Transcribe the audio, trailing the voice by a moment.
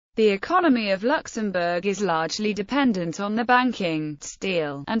The economy of Luxembourg is largely dependent on the banking,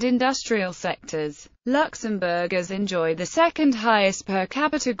 steel, and industrial sectors. Luxembourgers enjoy the second highest per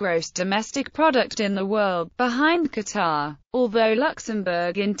capita gross domestic product in the world, behind Qatar. Although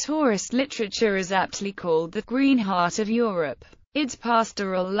Luxembourg in tourist literature is aptly called the Green Heart of Europe, its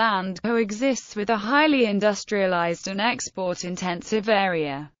pastoral land coexists with a highly industrialized and export-intensive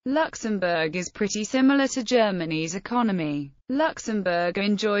area. Luxembourg is pretty similar to Germany's economy. Luxembourg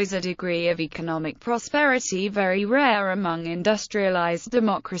enjoys a degree of economic prosperity very rare among industrialized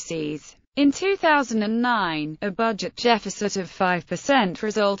democracies. In 2009, a budget deficit of 5%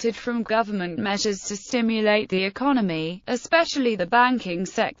 resulted from government measures to stimulate the economy, especially the banking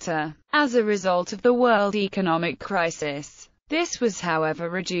sector, as a result of the world economic crisis. This was however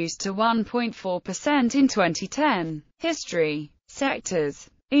reduced to 1.4% in 2010. History. Sectors.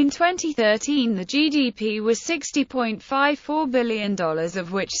 In 2013 the GDP was $60.54 billion,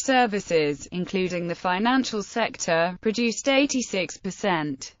 of which services, including the financial sector, produced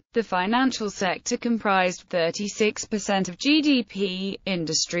 86%. The financial sector comprised 36% of GDP,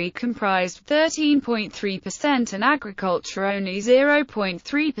 industry comprised 13.3% and agriculture only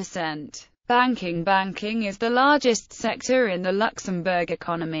 0.3%. Banking is the largest sector in the Luxembourg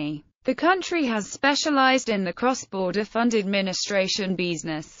economy. The country has specialized in the cross-border fund administration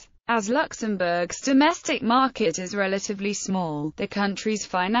business. As Luxembourg's domestic market is relatively small, the country's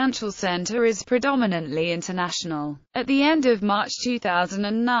financial center is predominantly international. At the end of March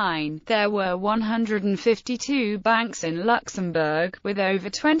 2009, there were 152 banks in Luxembourg, with over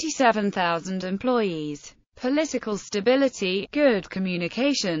 27,000 employees. Political stability, good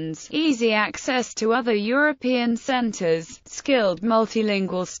communications, easy access to other European centers, skilled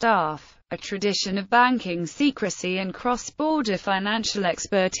multilingual staff, a tradition of banking secrecy and cross-border financial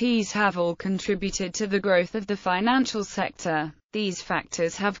expertise have all contributed to the growth of the financial sector. These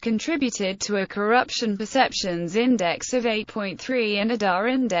factors have contributed to a corruption perceptions index of 8.3 and a DAR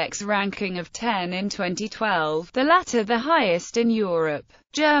index ranking of 10 in 2012, the latter the highest in Europe.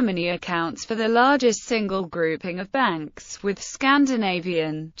 Germany accounts for the largest single grouping of banks, with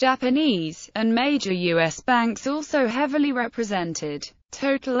Scandinavian, Japanese, and major US banks also heavily represented.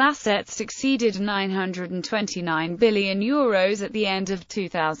 Total assets exceeded €929 billion at the end of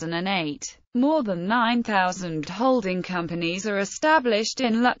 2008. More than 9,000 holding companies are established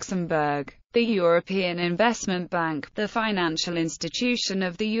in Luxembourg. The European Investment Bank, the financial institution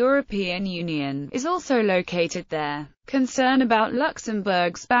of the European Union, is also located there. Concern about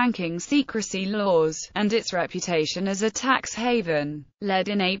Luxembourg's banking secrecy laws, and its reputation as a tax haven, led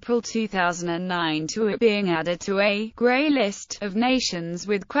in April 2009 to it being added to a «grey list» of nations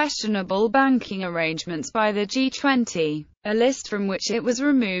with questionable banking arrangements by the G20, a list from which it was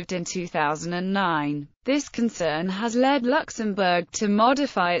removed in 2009. This concern has led Luxembourg to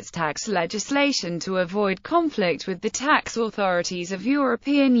modify its tax legislation to avoid conflict with the tax authorities of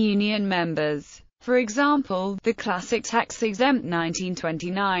European Union members. For example, the classic tax-exempt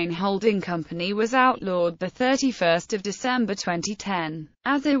 1929 holding company was outlawed the 31st of December 2010,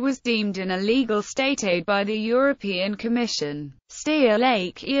 as it was deemed an illegal state aid by the European Commission. Steel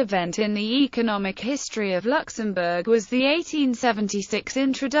Lake event in the economic history of Luxembourg was the 1876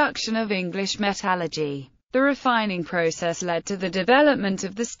 introduction of English metallurgy. The refining process led to the development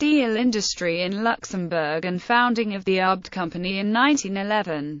of the steel industry in Luxembourg and founding of the Abt Company in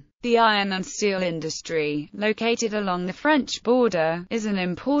 1911. The iron and steel industry, located along the French border, is an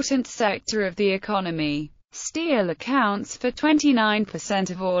important sector of the economy. Steel accounts for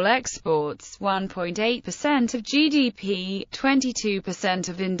 29% of all exports, 1.8% of GDP, 22%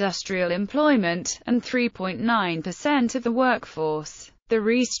 of industrial employment, and 3.9% of the workforce. The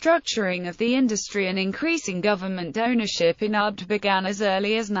restructuring of the industry and increasing government ownership in Abt began as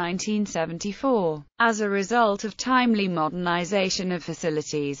early as 1974. As a result of timely modernization of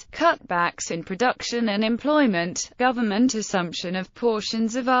facilities, cutbacks in production and employment, government assumption of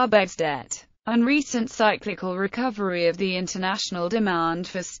portions of Abt's debt, and recent cyclical recovery of the international demand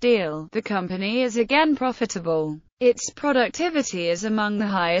for steel, the company is again profitable. Its productivity is among the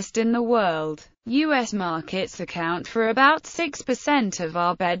highest in the world. U.S. markets account for about 6% of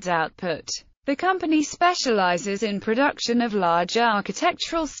Abt's output. The company specializes in production of large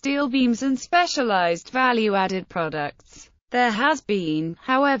architectural steel beams and specialized value-added products. There has been,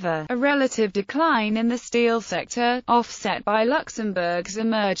 however, a relative decline in the steel sector, offset by Luxembourg's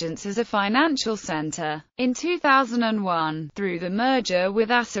emergence as a financial center. In 2001, through the merger with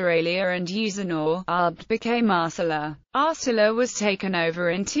Aceralia and Usinor, Abt became Arcelor. Arcelor was taken over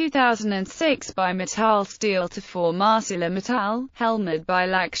in 2006 by Mittal Steel to form ArcelorMittal, helmed by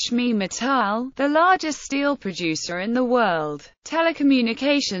Lakshmi Mittal, the largest steel producer in the world.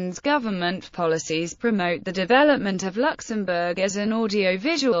 Telecommunications government policies promote the development of Luxembourg as an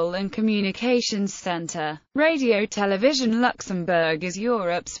audiovisual and communications center. Radio Television Luxembourg is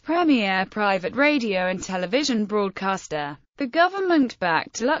Europe's premier private radio and television broadcaster. The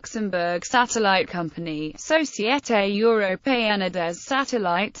government-backed Luxembourg satellite company, Société Européenne des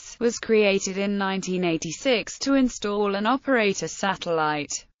Satellites, was created in 1986 to install and operate a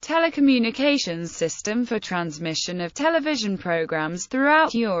satellite telecommunications system for transmission of television programs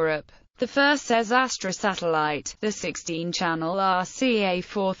throughout Europe. The first Astra satellite, the 16-channel RCA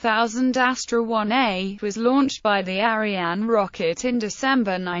 4000 Astra 1A, was launched by the Ariane rocket in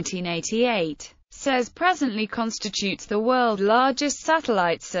December 1988. SES presently constitutes the world's largest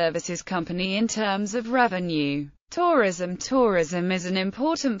satellite services company in terms of revenue. Tourism is an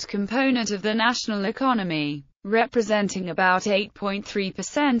important component of the national economy, representing about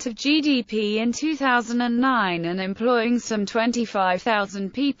 8.3% of GDP in 2009 and employing some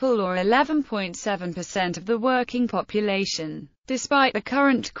 25,000 people or 11.7% of the working population. Despite the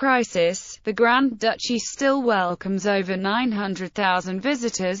current crisis, the Grand Duchy still welcomes over 900,000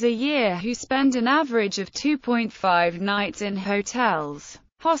 visitors a year who spend an average of 2.5 nights in hotels,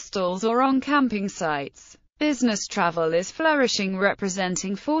 hostels or on camping sites. Business travel is flourishing,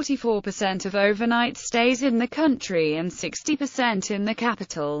 representing 44% of overnight stays in the country and 60% in the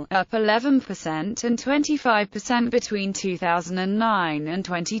capital, up 11% and 25% between 2009 and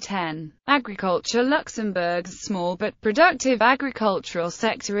 2010. Agriculture. Luxembourg's small but productive agricultural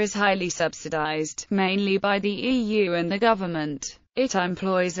sector is highly subsidized, mainly by the EU and the government. It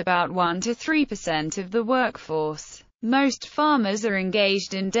employs about 1 to 3% of the workforce. Most farmers are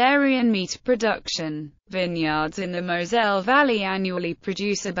engaged in dairy and meat production. Vineyards in the Moselle Valley annually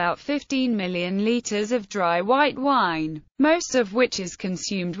produce about 15 million litres of dry white wine, most of which is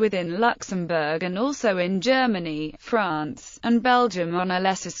consumed within Luxembourg and also in Germany, France, and Belgium on a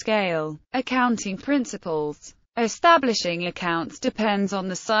lesser scale. Accounting principles. Establishing accounts depends on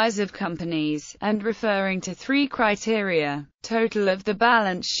the size of companies, and referring to three criteria: total of the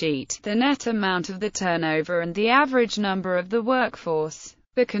balance sheet, the net amount of the turnover and the average number of the workforce.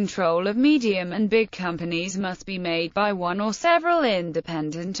 The control of medium and big companies must be made by one or several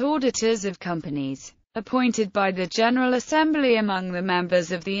independent auditors of companies, appointed by the General Assembly among the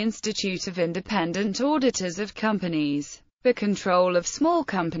members of the Institute of Independent Auditors of Companies. The control of small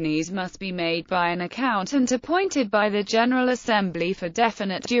companies must be made by an accountant appointed by the General Assembly for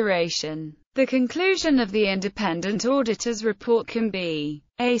definite duration. The conclusion of the independent auditor's report can be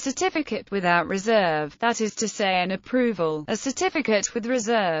a certificate without reserve, that is to say an approval, a certificate with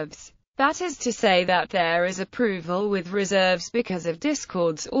reserves, that is to say that there is approval with reserves because of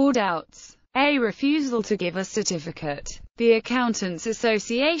discords or doubts. A refusal to give a certificate. The accountants'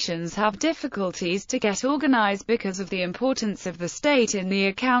 associations have difficulties to get organized because of the importance of the state in the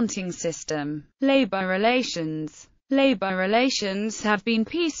accounting system. Labor relations. Labor relations have been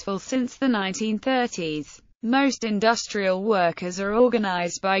peaceful since the 1930s. Most industrial workers are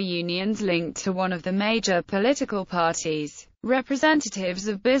organized by unions linked to one of the major political parties. Representatives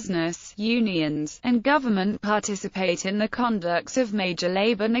of business, unions, and government participate in the conduct of major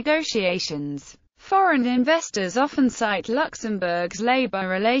labor negotiations. Foreign investors often cite Luxembourg's labor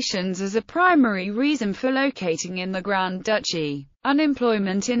relations as a primary reason for locating in the Grand Duchy.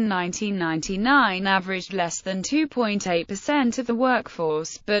 Unemployment in 1999 averaged less than 2.8% of the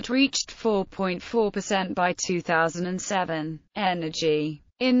workforce, but reached 4.4% by 2007. Energy.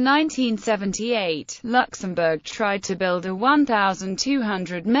 In 1978, Luxembourg tried to build a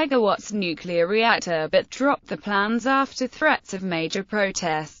 1,200 megawatts nuclear reactor but dropped the plans after threats of major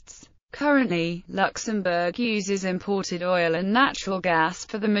protests. Currently, Luxembourg uses imported oil and natural gas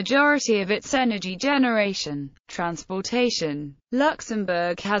for the majority of its energy generation. Transportation.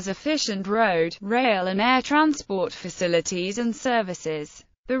 Luxembourg has efficient road, rail and air transport facilities and services.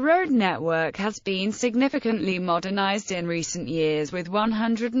 The road network has been significantly modernized in recent years with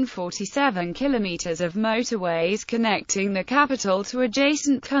 147 kilometers of motorways connecting the capital to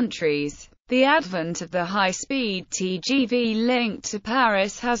adjacent countries. The advent of the high-speed TGV link to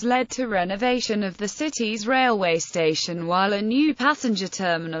Paris has led to renovation of the city's railway station, while a new passenger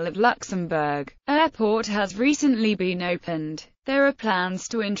terminal at Luxembourg Airport has recently been opened. There are plans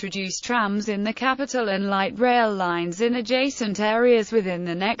to introduce trams in the capital and light rail lines in adjacent areas within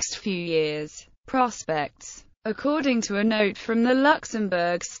the next few years. Prospects. According to a note from the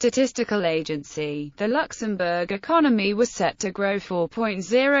Luxembourg Statistical Agency, the Luxembourg economy was set to grow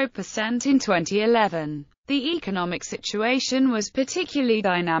 4.0% in 2011. The economic situation was particularly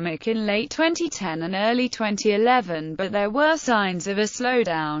dynamic in late 2010 and early 2011, but there were signs of a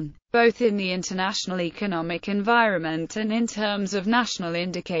slowdown, both in the international economic environment and in terms of national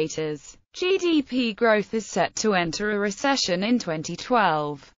indicators. GDP growth is set to enter a recession in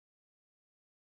 2012.